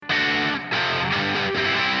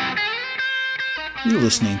You're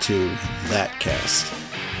listening to That Cast,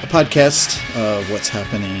 a podcast of what's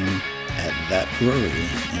happening at that brewery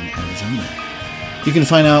in Arizona. You can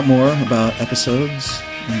find out more about episodes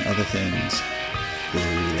and other things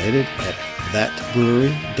brewery related at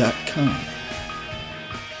thatbrewery.com.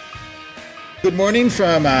 Good morning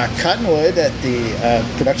from Cottonwood at the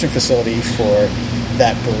production facility for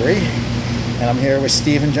That Brewery. And I'm here with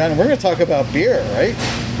Steve and John, and we're going to talk about beer, right?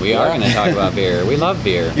 We are going to talk about beer. We love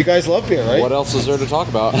beer. You guys love beer, right? What else is there to talk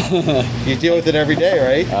about? You deal with it every day,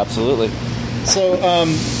 right? Absolutely. So,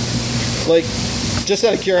 just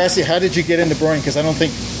out of curiosity, how did you get into brewing? Because I don't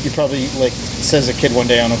think you probably, says a kid one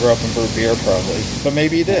day, I'm going to grow up and brew beer, probably. But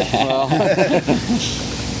maybe you did. Well,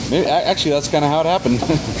 actually, that's kind of how it happened.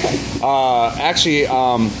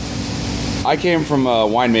 I came from a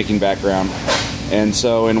winemaking background. And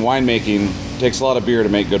so in winemaking, it takes a lot of beer to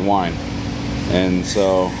make good wine. And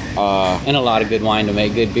so... and a lot of good wine to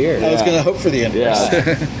make good beer. I was going to hope for the inverse.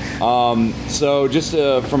 Yeah. So just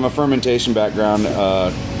from a fermentation background,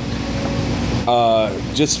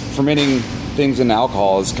 just fermenting things in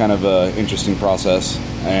alcohol is kind of an interesting process.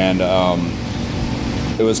 And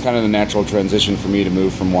it was kind of the natural transition for me to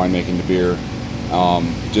move from winemaking to beer,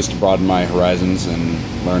 just to broaden my horizons and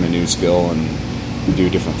learn a new skill and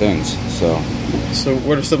do different things. So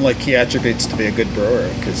what are some key attributes to be a good brewer?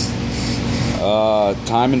 Because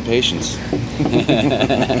time and patience.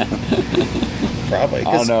 Probably.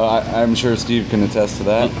 I don't know. I'm sure Steve can attest to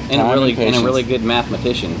that. And a really good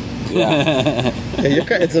mathematician. Yeah.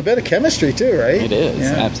 It's a bit of chemistry too, right? It is,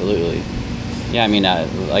 absolutely. Yeah, I mean,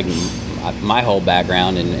 my whole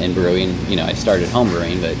background in brewing, I started home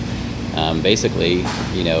brewing, but basically,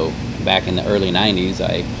 back in the early 90s,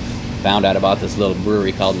 I found out about this little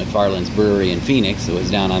brewery called McFarland's Brewery in Phoenix. It was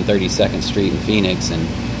down on 32nd Street in Phoenix, and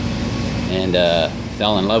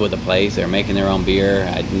fell in love with the place. They were making their own beer.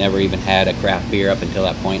 I'd never even had a craft beer up until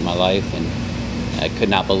that point in my life, and I could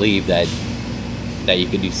not believe that you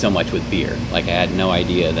could do so much with beer. I had no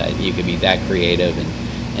idea that you could be that creative and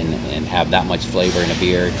have that much flavor in a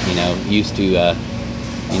beer. Used to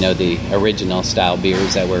the original style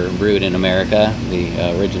beers that were brewed in America,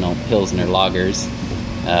 the original Pilsner lagers.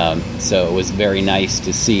 So it was very nice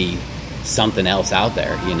to see something else out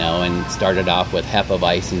there, and started off with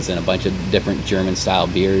Hefeweizens and a bunch of different German-style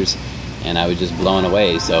beers, and I was just blown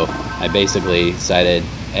away. So I basically decided,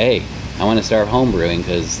 hey, I want to start home brewing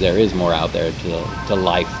because there is more out there to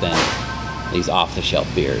life than these off-the-shelf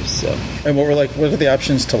beers. So. And what were the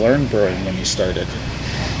options to learn brewing when you started?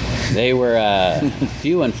 They were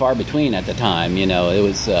few and far between at the time. It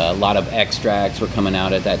was a lot of extracts were coming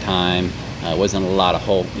out at that time. Wasn't a lot of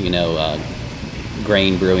whole,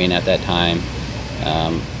 grain brewing at that time.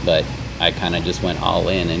 But I kind of just went all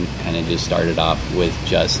in and kind of just started off with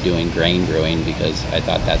just doing grain brewing because I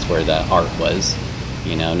thought that's where the art was,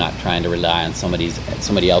 not trying to rely on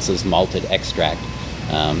somebody else's malted extract.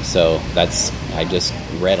 So I just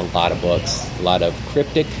read a lot of books, a lot of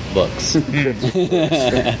cryptic books.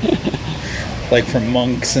 Like from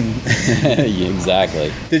monks and...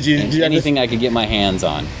 Exactly. Did you anything I could get my hands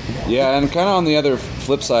on. Yeah, and kind of on the other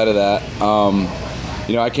flip side of that,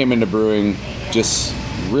 I came into brewing just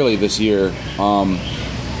really this year.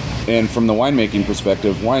 And from the winemaking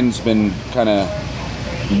perspective, wine's been kind of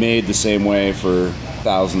made the same way for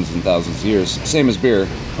thousands and thousands of years. Same as beer.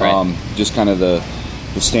 Right. Just kind of the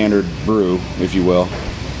standard brew, if you will.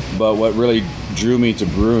 But what really drew me to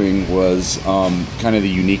brewing was kind of the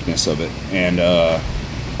uniqueness of it and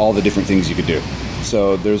all the different things you could do.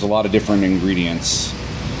 So there's a lot of different ingredients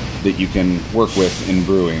that you can work with in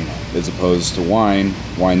brewing as opposed to wine.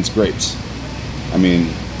 Wine's grapes. I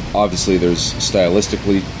mean, obviously there's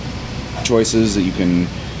stylistically choices that you can,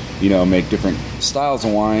 make different styles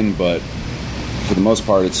of wine, but for the most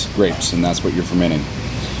part it's grapes and that's what you're fermenting.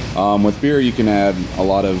 With beer, you can add a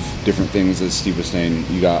lot of different things, as Steve was saying.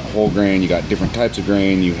 You got whole grain, you got different types of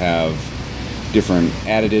grain, you have different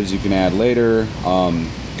additives you can add later.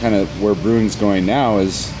 Kind of where brewing's going now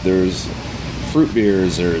is there's fruit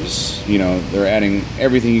beers, there's, they're adding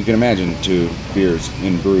everything you can imagine to beers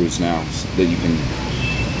in brews now that you can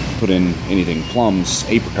put in anything, plums,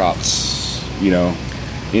 apricots,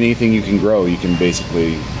 anything you can grow, you can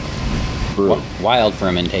basically brew. Wild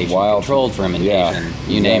fermentation, controlled fermentation,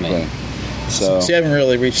 you name it. So you haven't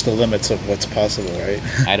really reached the limits of what's possible, right?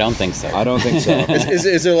 I don't think so.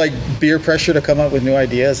 Is there beer pressure to come up with new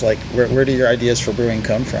ideas? Where do your ideas for brewing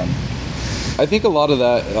come from? I think a lot of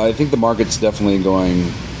that, I think the market's definitely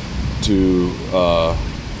going to,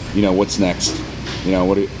 what's next?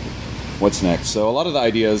 What's next? So a lot of the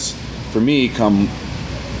ideas for me come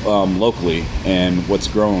locally and what's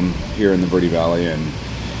grown here in the Verde Valley and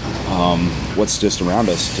what's just around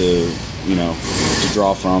us to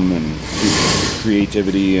draw from, and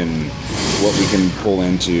creativity and what we can pull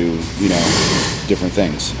into different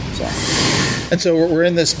things. And so we're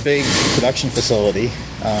in this big production facility.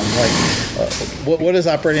 What does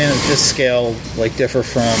operating at this scale differ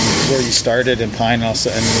from where you started in Pine, also,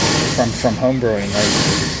 and from home brewing?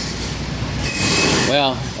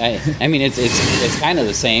 Well, I mean, it's kind of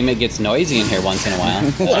the same. It gets noisy in here once in a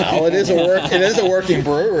while. Well, it is a working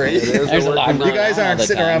brewery. There's a lot. You guys aren't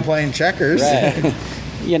sitting around playing checkers. Right.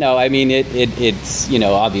 I mean, it's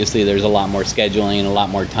obviously there's a lot more scheduling, a lot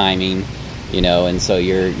more timing, and so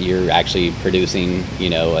you're actually producing,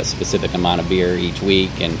 a specific amount of beer each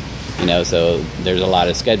week, and so there's a lot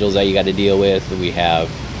of schedules that you got to deal with. We have,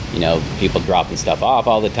 people dropping stuff off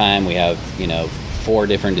all the time. We have, 4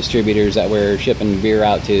 different distributors that we're shipping beer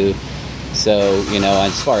out to. So,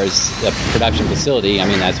 as far as a production facility, I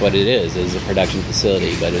mean, that's what it is a production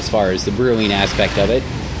facility. But as far as the brewing aspect of it,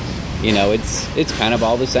 it's kind of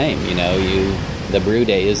all the same. The brew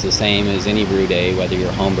day is the same as any brew day, whether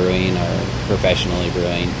you're home brewing or professionally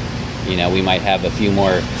brewing. We might have a few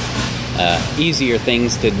more easier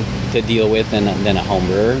things to deal with than a home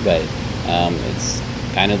brewer, but it's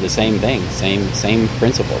kind of the same thing, same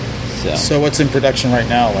principle. So what's in production right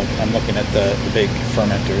now? I'm looking at the big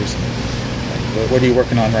fermenters. What are you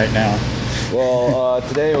working on right now? Well,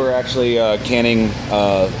 today we're actually canning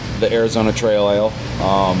the Arizona Trail Ale.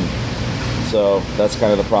 So that's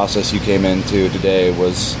kind of the process you came into today.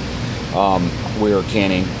 Was we were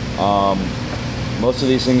canning. Most of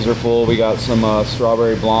these things are full. We got some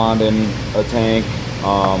strawberry blonde in a tank.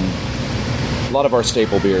 A lot of our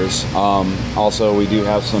staple beers. Also, we do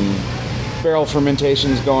have some barrel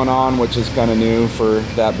fermentations going on, which is kind of new for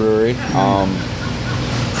that brewery.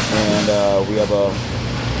 And we have a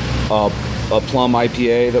plum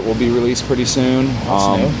IPA that will be released pretty soon.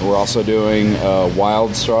 We're also doing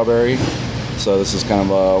wild strawberry. So this is kind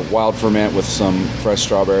of a wild ferment with some fresh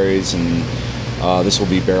strawberries, and this will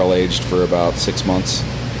be barrel aged for about 6 months.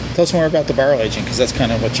 Tell us more about the barrel aging, because that's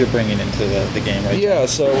kind of what you're bringing into the game, right? Yeah,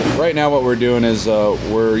 so right now what we're doing is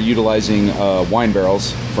we're utilizing wine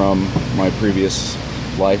barrels from my previous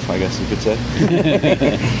life, I guess you could say.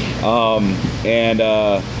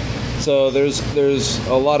 So there's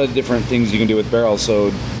a lot of different things you can do with barrels.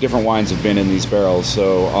 So different wines have been in these barrels.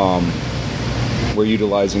 So we're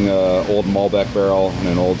utilizing an old Malbec barrel and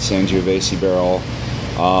an old Sangiovese barrel.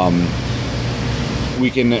 We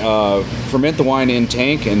can ferment the wine in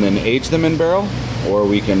tank and then age them in barrel, or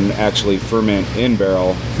we can actually ferment in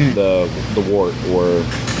barrel the wort, or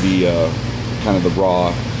the kind of the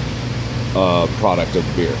raw product of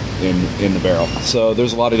the beer in the barrel. So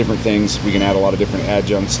there's a lot of different things. We can add a lot of different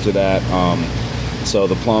adjuncts to that. So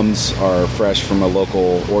the plums are fresh from a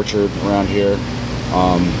local orchard around here.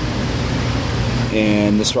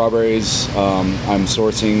 And the strawberries I'm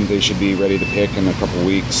sourcing. They should be ready to pick in a couple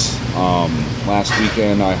weeks. Last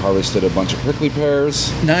weekend I harvested a bunch of prickly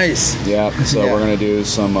pears. Nice. Yeah, so we're going to do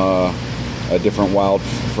some a different wild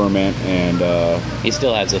ferment, and he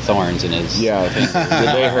still has the thorns in his they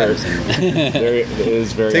hurt. It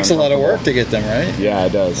is very takes a lot of work to get them right. Yeah,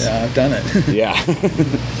 it does. Yeah, I've done it. Yeah.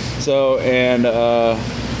 So, and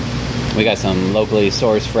we got some locally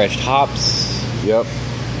sourced fresh hops. Yep.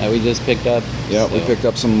 That we just picked up. Yeah, so we picked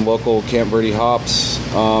up some local Camp Verde hops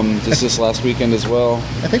just this last weekend as well.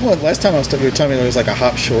 I think last time you were telling me there was like a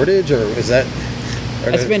hop shortage, or is that?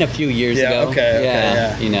 It's been a few years ago.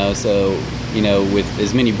 Okay. So with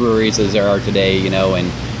as many breweries as there are today,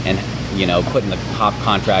 and putting the hop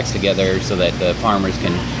contracts together so that the farmers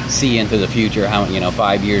can see into the future how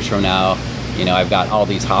 5 years from now, I've got all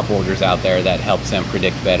these hop orders out there that helps them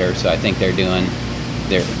predict better. So I think they're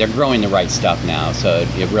growing the right stuff now. So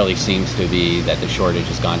it really seems to be that the shortage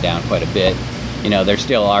has gone down quite a bit. There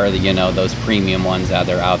still are those premium ones that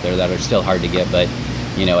are out there that are still hard to get, but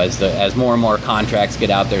as more and more contracts get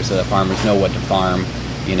out there so that farmers know what to farm,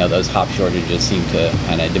 those hop shortages seem to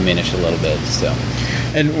kind of diminish a little bit. So,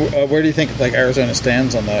 and where do you think Arizona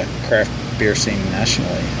stands on the craft beer scene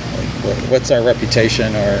nationally? What's our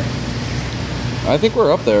reputation? Or I think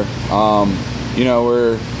we're up there.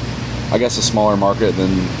 We're, I guess, a smaller market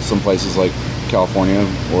than some places like California,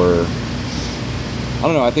 or I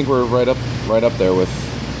don't know. I think we're right up there with.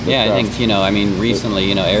 Yeah, craft. I think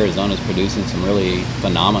recently Arizona's producing some really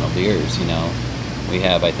phenomenal beers. We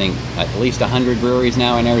have, I think, at least 100 breweries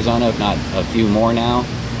now in Arizona, if not a few more now.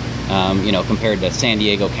 Compared to San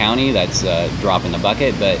Diego County, that's a drop in the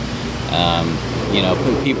bucket. But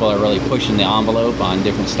people are really pushing the envelope on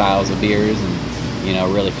different styles of beers, and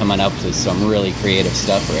really coming up with some really creative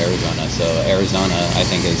stuff for Arizona. So Arizona, I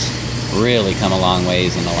think, is really come a long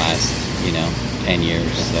ways in the last 10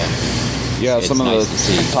 years. So Yeah, it's some of nice the to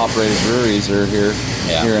see. top-rated breweries are here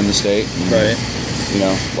in the state. And, Right.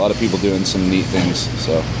 a lot of people doing some neat things.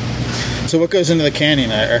 So what goes into the canning?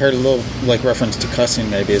 I heard a little reference to cussing.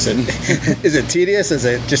 Maybe is it is it tedious? Is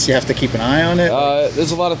it just you have to keep an eye on it?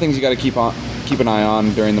 There's a lot of things you got to keep an eye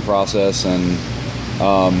on during the process, and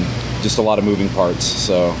just a lot of moving parts.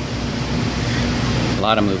 So A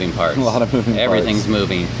lot of moving parts. Everything's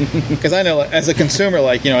moving. Because I know, as a consumer,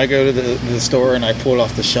 I go to the store and I pull it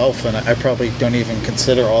off the shelf, and I probably don't even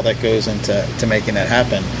consider all that goes into making that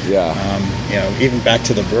happen. Yeah. Even back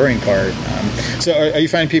to the brewing part. So, are you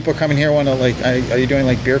finding people coming here want to are you doing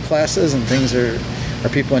beer classes and things? Are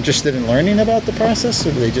people interested in learning about the process,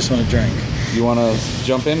 or do they just want to drink? You want to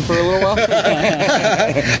jump in for a little while?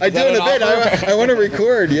 I do in a bit. I want to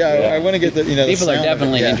record. Yeah, I want to get the the People are sound of it.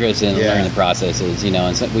 definitely Yeah. interested in Yeah. learning the processes,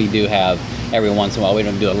 and so we do have every once in a while. We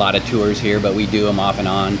don't do a lot of tours here, but we do them off and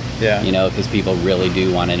on. Yeah. Because people really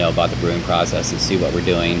do want to know about the brewing process and see what we're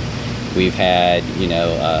doing. We've had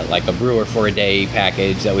like a brewer for a day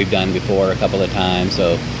package that we've done before a couple of times,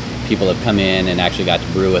 so people have come in and actually got to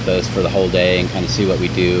brew with us for the whole day and kind of see what we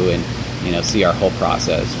do and see our whole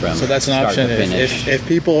process from So that's an start option to finish. if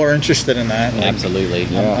people are interested in that. Absolutely.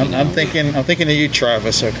 I'm thinking of you,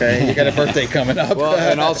 Travis. Okay, you got a birthday coming up. Well,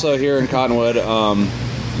 and also here in Cottonwood,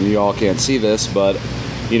 you all can't see this, but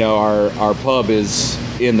our pub is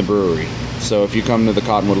in the brewery. So if you come to the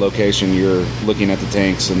Cottonwood location, you're looking at the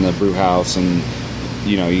tanks and the brew house, and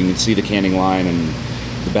you can see the canning line and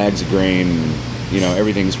the bags of grain. And,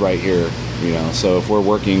 everything's right here. So if we're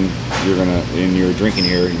working, and you're drinking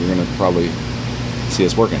here, you're gonna probably see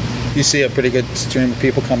us working. You see a pretty good stream of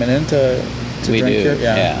people coming in to We drink do. here.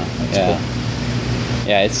 Yeah. That's Yeah. cool.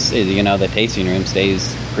 Yeah, it's the tasting room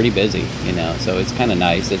stays pretty busy, so it's kind of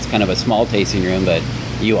nice. It's kind of a small tasting room, but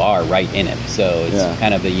you are right in it, so it's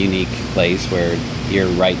kind of a unique place where you're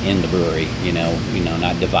right in the brewery.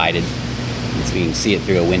 Not divided. So you can see it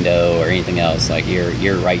through a window or anything else.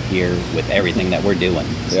 You're right here with everything that we're doing.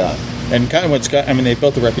 So. Yeah. And Cottonwood's they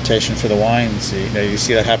built a reputation for the wines. You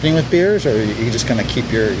see that happening with beers, or you just kind of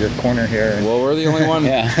keep your corner here? Well, we're the only one.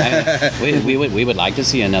 Yeah, we would like to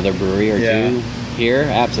see another brewery or two here.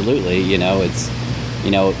 Absolutely. It's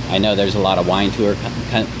I know there's a lot of wine tour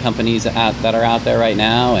companies that are out there right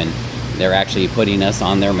now, and they're actually putting us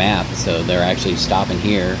on their map. So they're actually stopping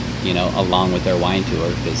here, along with their wine tour,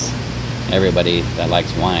 because everybody that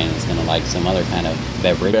likes wine is going to like some other kind of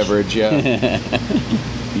beverage. Yeah.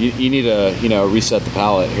 You need to, reset the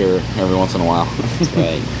palate here every once in a while. That's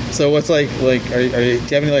right. So what's do you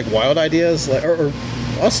have any wild ideas, or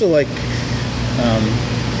also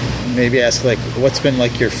maybe ask what's been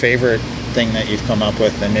your favorite thing that you've come up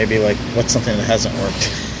with, and maybe what's something that hasn't worked?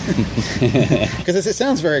 Because it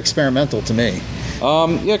sounds very experimental to me.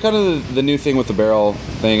 Yeah, kind of the new thing with the barrel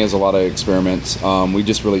thing is a lot of experiments. We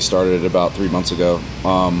just really started it about 3 months ago.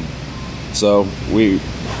 So we're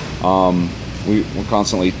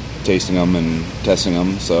constantly tasting them and testing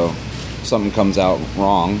them. So if something comes out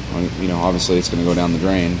wrong, obviously it's going to go down the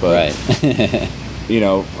drain. But Right.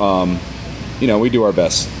 we do our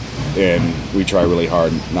best, and we try really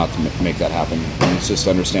hard not to make that happen. And it's just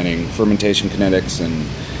understanding fermentation kinetics and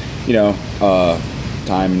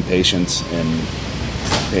time and patience and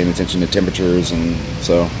paying attention to temperatures, and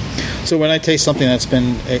so. So when I taste something that's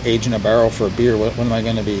been aged in a barrel for a beer, what am I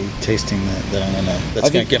going to be tasting that's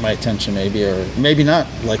going to get my attention, maybe, or maybe not?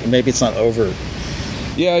 Maybe it's not over.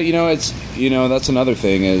 Yeah, it's that's another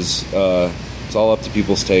thing is it's all up to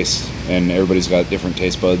people's taste, and everybody's got different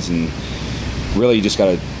taste buds, and really you just got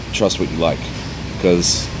to trust what you like,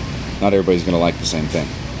 because not everybody's going to like the same thing.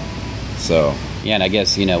 So. Yeah, and I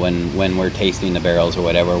guess, when we're tasting the barrels or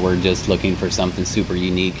whatever, we're just looking for something super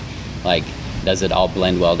unique. Does it all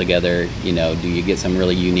blend well together? Do you get some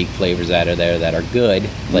really unique flavors out of there that are good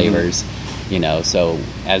flavors? Mm-hmm. So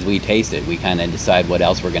as we taste it, we kind of decide what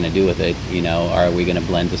else we're going to do with it. Are we going to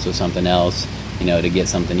blend this with something else, to get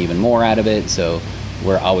something even more out of it? So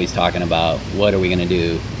we're always talking about what are we going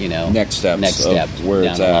to do, Next step where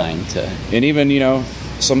down it's the at. line. And even,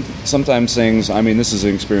 sometimes things, this is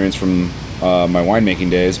an experience from my winemaking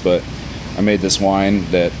days, but I made this wine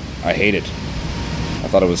that I hated. I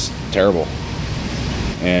thought it was terrible.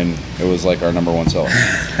 And it was our number one seller.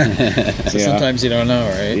 So sometimes you don't know,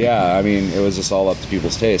 right? Yeah, it was just all up to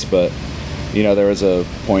people's taste. But, there was a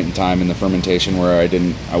point in time in the fermentation where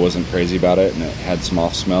I wasn't crazy about it, and it had some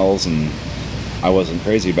off smells, and I wasn't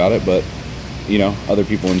crazy about it, but, other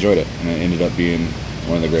people enjoyed it, and it ended up being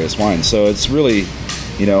one of the greatest wines. So it's really,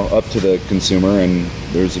 up to the consumer, and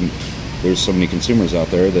there's so many consumers out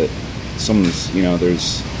there that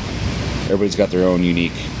there's everybody's got their own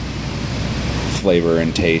unique flavor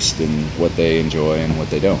and taste and what they enjoy and what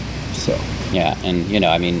they don't. So Yeah, and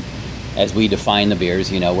I mean, as we define the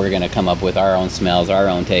beers, we're going to come up with our own smells, our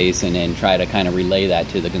own tastes, and then try to kind of relay that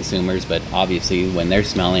to the consumers. But obviously, when they're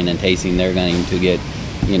smelling and tasting, they're going to get,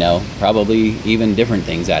 probably even different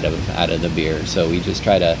things out of the beer. So we just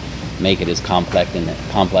try to make it as complex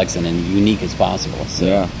and unique as possible. So.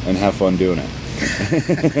 Yeah, and have fun doing it.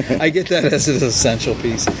 I get that as an essential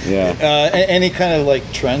piece. Yeah. Any kind of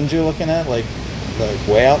like trends you're looking at, like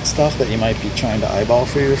way out stuff that you might be trying to eyeball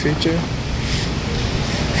for your future?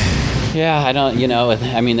 Yeah, I don't.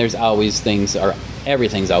 I mean, there's always things, or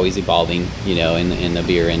everything's always evolving. In the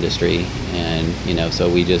beer industry, and so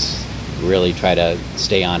we just really try to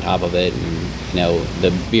stay on top of it. And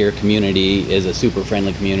the beer community is a super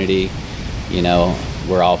friendly community.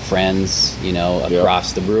 We're all friends.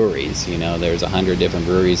 Across the breweries. There's 100 different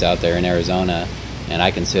breweries out there in Arizona, and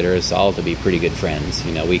I consider us all to be pretty good friends.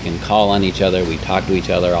 We can call on each other. We talk to each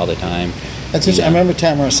other all the time. That's interesting. I remember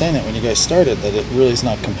Tamara saying that when you guys started, that it really is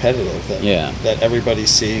not competitive. That everybody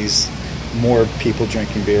sees more people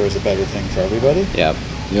drinking beer as a better thing for everybody. Yep.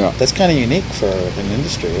 Yeah. That's kind of unique for an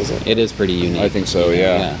industry, is it? It is pretty unique. I think so.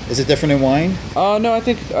 Yeah. Is it different in wine? No, I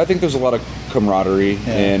think there's a lot of camaraderie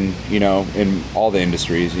in all the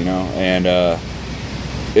industries, and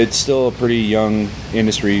it's still a pretty young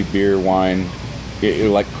industry. Beer, wine,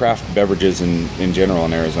 like craft beverages in general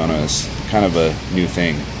in Arizona is kind of a new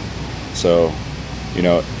thing. So,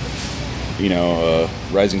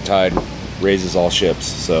 rising tide raises all ships.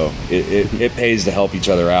 So it pays to help each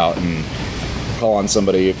other out and call on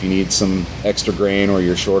somebody if you need some extra grain or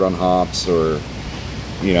you're short on hops or,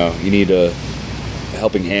 you need a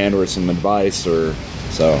helping hand or some advice or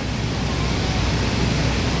so.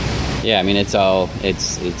 Yeah, I mean,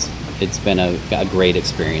 it's been a great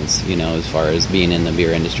experience, as far as being in the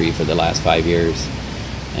beer industry for the last 5 years.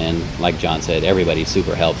 And like John said, everybody's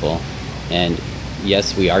super helpful. And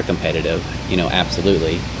yes, we are competitive,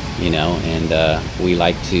 absolutely, and we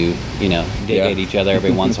like to, dig at each other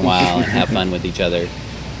every once in a while and have fun with each other.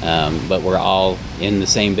 But we're all in the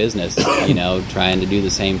same business, trying to do the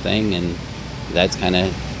same thing. And that's kind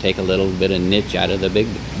of take a little bit of niche out of the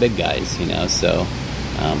big guys, So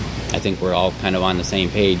I think we're all kind of on the same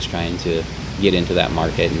page trying to get into that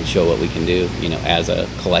market and show what we can do, as a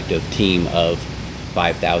collective team of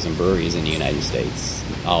 5,000 breweries in the United States,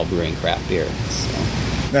 all brewing craft beer. So.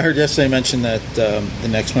 I heard yesterday mention that the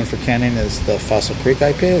next one for canning is the Fossil Creek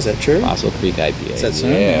IPA. Is that true? Fossil Creek IPA. Is that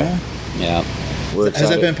soon? Yeah. We're excited. Has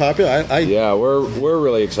that been popular? Yeah, we're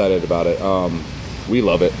really excited about it. We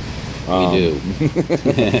love it. We do.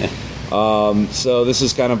 So this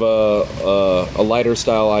is kind of a lighter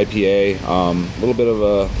style IPA, a little bit of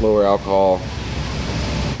a lower alcohol,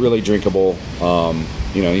 really drinkable.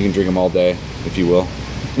 You can drink them all day, if you will.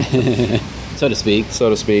 So to speak.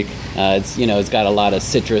 It's got a lot of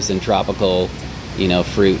citrus and tropical,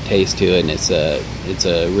 fruit taste to it, and it's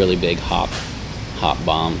a really big hop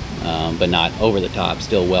bomb, but not over the top.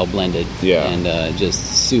 Still well blended. Yeah. And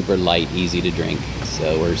just super light, easy to drink.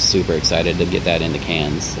 So we're super excited to get that into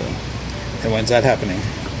cans. So. And when's that happening?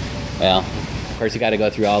 Well, of course, you got to go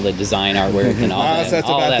through all the design artwork and all that. So that's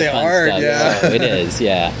all about that the fun art, stuff. yeah. So it is,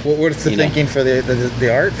 yeah. What's the thinking for the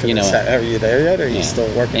art for this? Are you there yet? Or are you still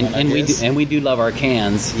working on ideas? We do love our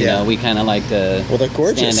cans. You know, we kind of like to they're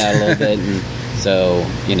gorgeous. stand out a little bit. And so,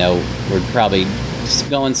 we're probably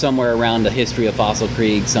going somewhere around the history of Fossil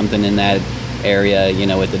Creek, something in that area,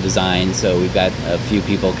 with the design. So we've got a few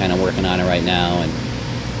people kind of working on it right now. And,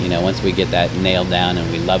 once we get that nailed down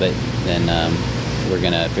and we love it, then we're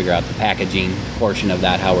going to figure out the packaging portion of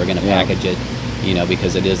that, how we're going to package it,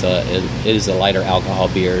 because it is a lighter alcohol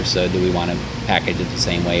beer. So do we want to package it the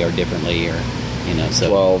same way or differently, or, so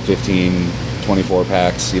 12, 15, 24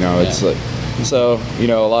 packs, it's like, so, a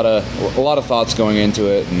lot of thoughts going into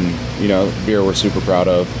it, and, beer we're super proud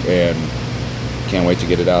of and can't wait to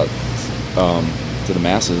get it out to the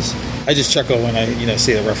masses. I just chuckle when I,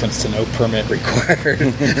 see a reference to no permit required,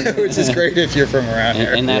 which is great if you're from around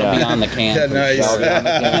here. And that'll be on the can. Yeah, nice. That'll be on the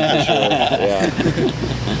can for sure.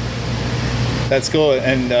 Yeah. That's cool.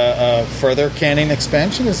 And further canning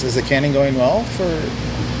expansion, is the canning going well for?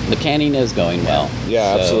 The canning is going well.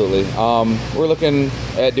 Yeah, absolutely. We're looking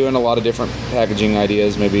at doing a lot of different packaging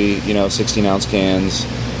ideas. Maybe 16-ounce cans.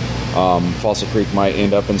 Fossil Creek might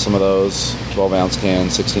end up in some of those 12-ounce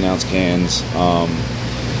cans, 16-ounce cans.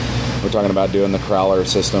 We're talking about doing the crowler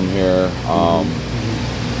system here.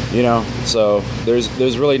 So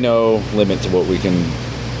there's really no limit to what we can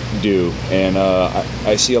do, and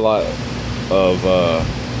I see a lot of a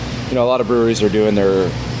lot of breweries are doing their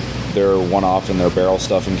their one-off and their barrel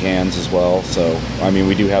stuff in cans as well. So, I mean,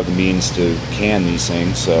 we do have the means to can these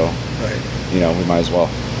things, so, Right. you know, we might as well.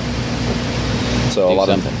 So Do a lot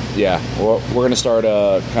something. of, yeah, we're going to start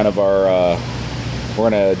kind of our, we're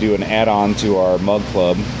going to do an add-on to our mug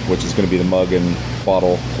club, which is going to be the mug and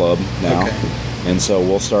bottle club now. Okay. And so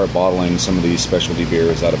we'll start bottling some of these specialty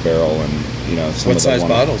beers out of barrel, and you know, some What of the size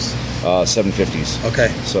bottles? 750s. Okay.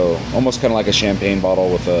 So almost kind of like a champagne bottle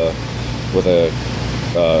with a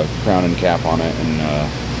crown and cap on it,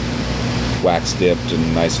 and wax dipped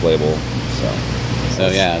and nice label.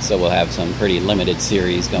 So we'll have some pretty limited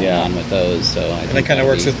series going Yeah. on with those. So I And think it kind of that'll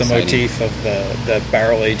works be with the exciting. motif of the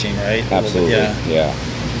barrel aging, right? A little bit, Absolutely, yeah.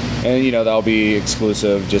 And you know, that'll be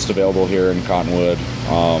exclusive, just available here in Cottonwood.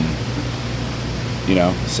 You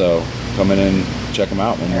know, so come in and check them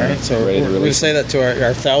out when All we're right, so ready we're to going to release say them. that to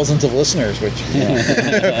our thousands of listeners, which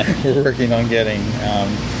we're working on getting.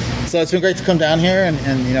 So it's been great to come down here, and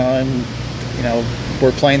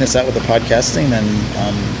we're playing this out with the podcasting, and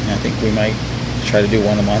I think we might try to do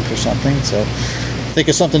one a month or something. So think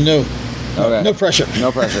of something new. Okay. No pressure.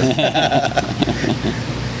 No pressure.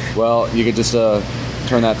 Well, you could just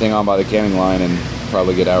turn that thing on by the canning line and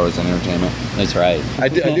probably get hours of entertainment. That's right. I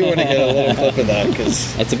do want to get a little clip of that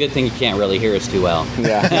because It's a good thing you can't really hear us too well.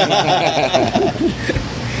 Yeah.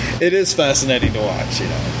 it is fascinating to watch. You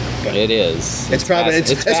know, but It is. It's probably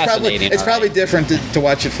it's fascinating, all probably right. different to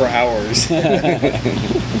watch it for hours. All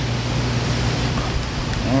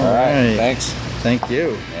right. Thanks. Thank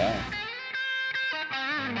you. Yeah.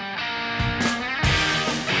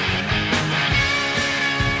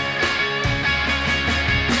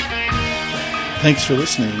 Thanks for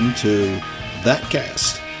listening to That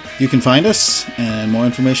Cast. You can find us and more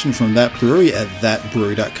information from That Brewery at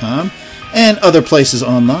thatbrewery.com and other places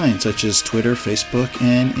online such as Twitter, Facebook,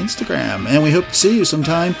 and Instagram. And we hope to see you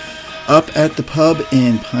sometime up at the pub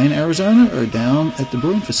in Pine, Arizona, or down at the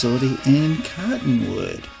brewing facility in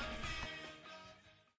Cottonwood.